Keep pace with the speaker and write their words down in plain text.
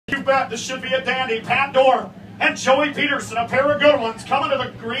bet. This should be a dandy. Pat Doar and Joey Peterson, a pair of good ones, coming to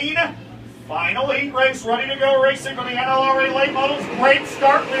the green. Final heat race, ready to go racing for the NLRA late models. Great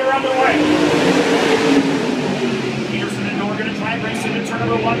start, we are underway. Peterson and Doar going to try and race into turn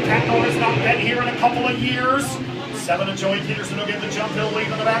number 1. Pat Doar has not been here in a couple of years. 7 of Joey Peterson will get the jump hill lead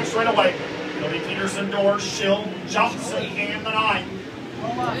in the back straight away. It'll be Peterson, Doar, Schill, Johnson, and the 9.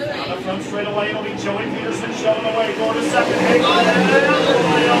 On the front straight away, it'll be Joey Peterson showing the way. Doar to second. Hey,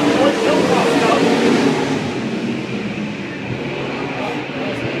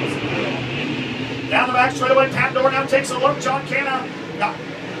 down the back straight away, Pat Doar now takes a look. John Canna got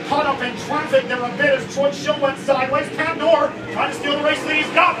caught up in traffic there a bit as Troy Schill went sideways. Pat Doar trying to steal the race that he's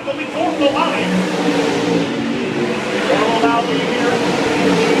got, but we Doar the line. Doar will now lead here.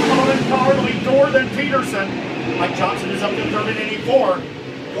 The car will be Doar, then Peterson. Mike Johnson is up to third in 84.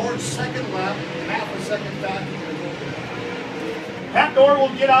 Doar's second lap, half a second back. Pat Doar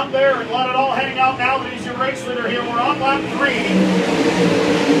will get out there and let it all hang out now that he's your race leader here. We're on lap 3.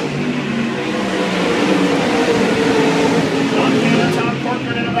 John Canna, Tom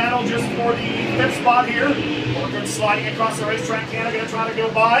Corcoran in a battle just for the 5th spot here. Corcoran sliding across the racetrack. Canna going to try to go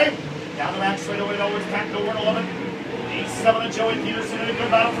by. Down the back straight away, though, is Pat Doar in 11. 7 of Joey Peterson in a good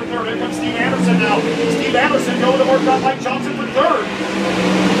battle for 3rd. Here comes Steve Anderson now. Steve Anderson going to work on Mike Johnson for 3rd.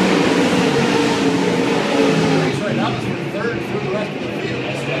 That's right, that was for 3rd through the rest of the field.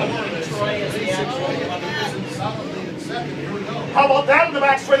 Solidly in 2nd. Here we go. How about that in the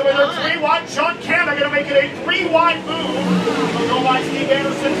back straightaway? They're 3 wide. John Canna going to make it a 3 wide move. They'll go by Steve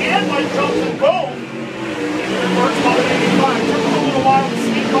Anderson and Mike Johnson both. First spot at 85. Took him a little while to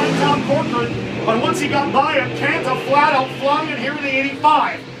sneak by Tom Corcoran. But once he got by him, Canna flat out flying in here in the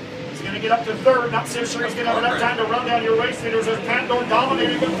 85. He's going to get up to 3rd. Not so sure he's going to have enough time to run down your race leaders as Pat Doar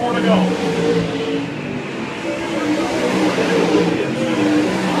dominating with 4 to go.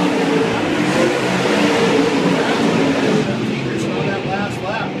 On that last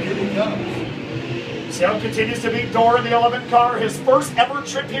lap, here he comes. Sale continues to beat Doar in the 11 car. His first ever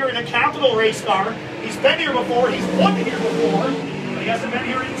trip here in a capital race car. He's been here before. He's won here before. He hasn't been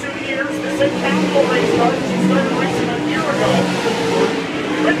here in 2 years. This is a capital race car since he started racing a year ago.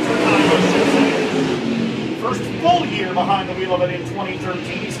 Winter time, I should say. First full year behind the wheel of it in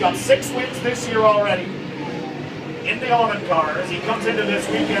 2013. He's got 6 wins this year already in the 11 car as he comes into this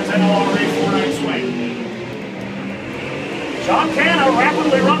weekend's NLRA 4-night swing. John Canna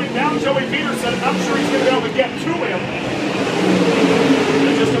rapidly running down Joey Peterson. I'm sure he's going to be able to get to him.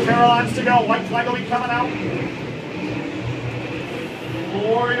 There's just a pair of laps to go. White flag will be coming out.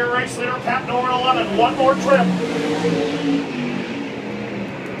 Warrior race leader Pat Doar 11. One more trip.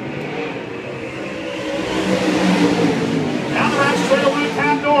 Down the back straight away,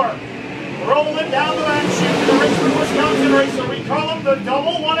 Pat Doar. Rolling down the back chute to the Richmond, Wisconsin racer. We call him the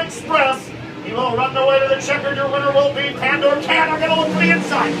Double One Express. He will run the way to the checkered. Your winner will be Pat Doar. Canna going to look for the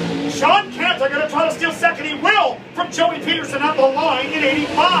inside. Sean Canna going to try to steal 2nd. He will from Joey Peterson at the line in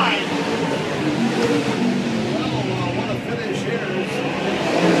 85.